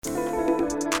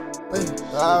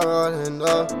I rolling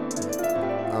up.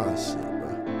 Oh shit,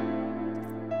 bro.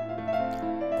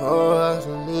 Pour us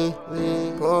some lean,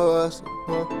 pour us some,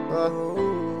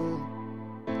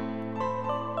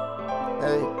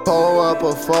 hey, pour up a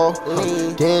four,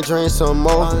 then drink some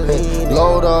more. Hey,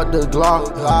 load up the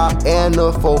Glock and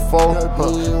the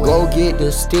 4-4. Go get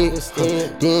the stick,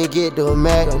 then get the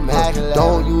Mac.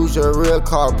 Don't use your real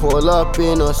car, pull up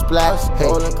in a splash.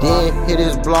 Hey, then hit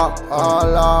his block.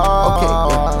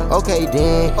 Okay,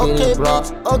 then hit his block.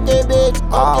 Okay,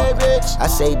 bitch. I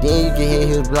say then you can hit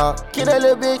his block. Kill that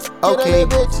little bitch. Okay,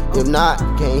 if not,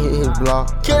 can't hit his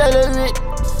block. Kill that little bitch.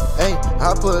 Hey,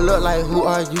 I pull up like, who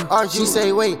are you? She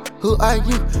say, wait, who are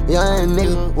you? Young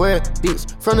nigga, where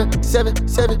bitch? From the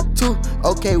 772.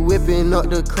 Okay, whipping up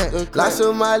the crack. Like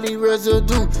Somali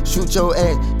residue. Shoot your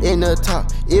ass in the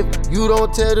top if you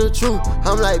don't tell the truth.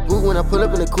 I'm like, boo, when I pull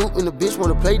up in the coupe and the bitch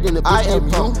wanna play, then the bitch ain't you.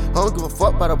 I don't give a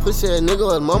fuck about a pussy ass nigga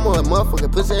or a mama or a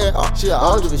motherfucking pussy ass. I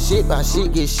don't give a shit about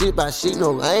shit, get shit by shit.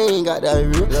 No, I ain't got that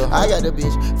real. I got the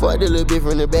bitch, fuck the little bitch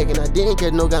from the back, and I didn't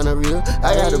catch no kind of real.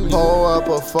 I got to pull up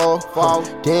a 4,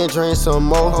 then drink some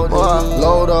more.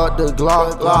 Load up the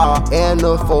Glock and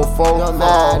the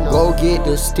 4-4. Go get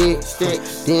the stick,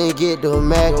 then get the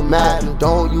Mac.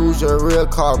 Don't use your real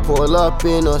car, pull up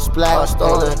in a splash.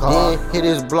 Then hit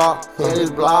his block.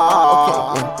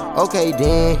 Okay,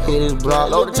 then hit his block.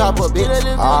 Load the chopper, bitch.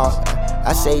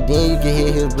 I say then you can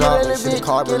hit his block.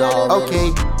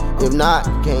 Okay, if not,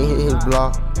 can't hit his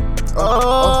block. Go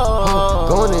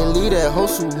on and leave that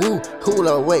hustle, who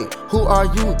wait, who are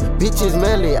you? Bitches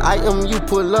Melly, YNW,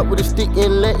 pull up with a stick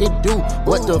and let it do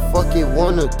what the fuck it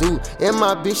wanna do. And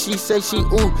my bitch, she say she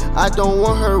ooh, I don't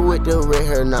want her with the red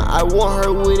hair now, I want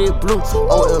her with it blue.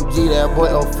 OMG, that boy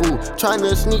a fool,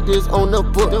 tryna sneak this on the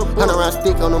book. 100 round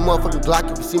stick on the motherfucking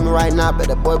Glock, if you see me right now, bet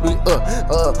that boy be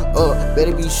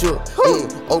better be shook. Hey,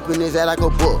 open his ass like a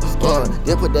book,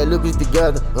 then put that little bitch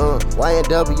together,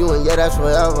 YNW, and yeah, that's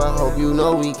forever. Hope you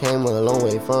know we came a long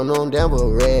way from them Denver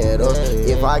red.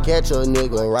 If I catch a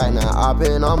nigga right now,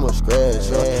 I'ma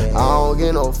scratch. I don't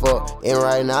get no fuck, and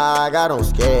right now I got on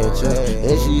sketch.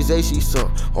 And she say she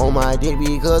suck on my dick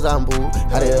because I'm boo.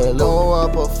 I did load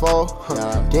up a 4,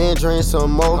 then drink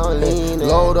some more.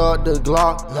 Load up the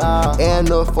Glock and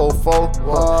the 4-4.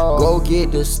 Go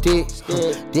get the stick,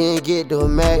 then get the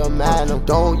Mac.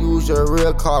 Don't use your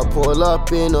real car, pull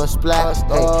up in a splash.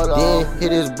 Then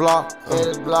hit his block.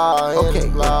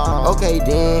 Okay,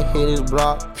 then hit his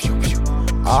block.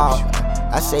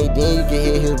 I say then you can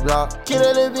hit his block. Kill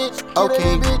that little bitch.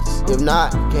 Okay, if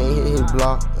not, can't hit his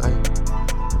block.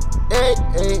 Hey.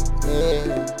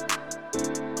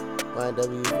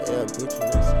 YNW, bitch.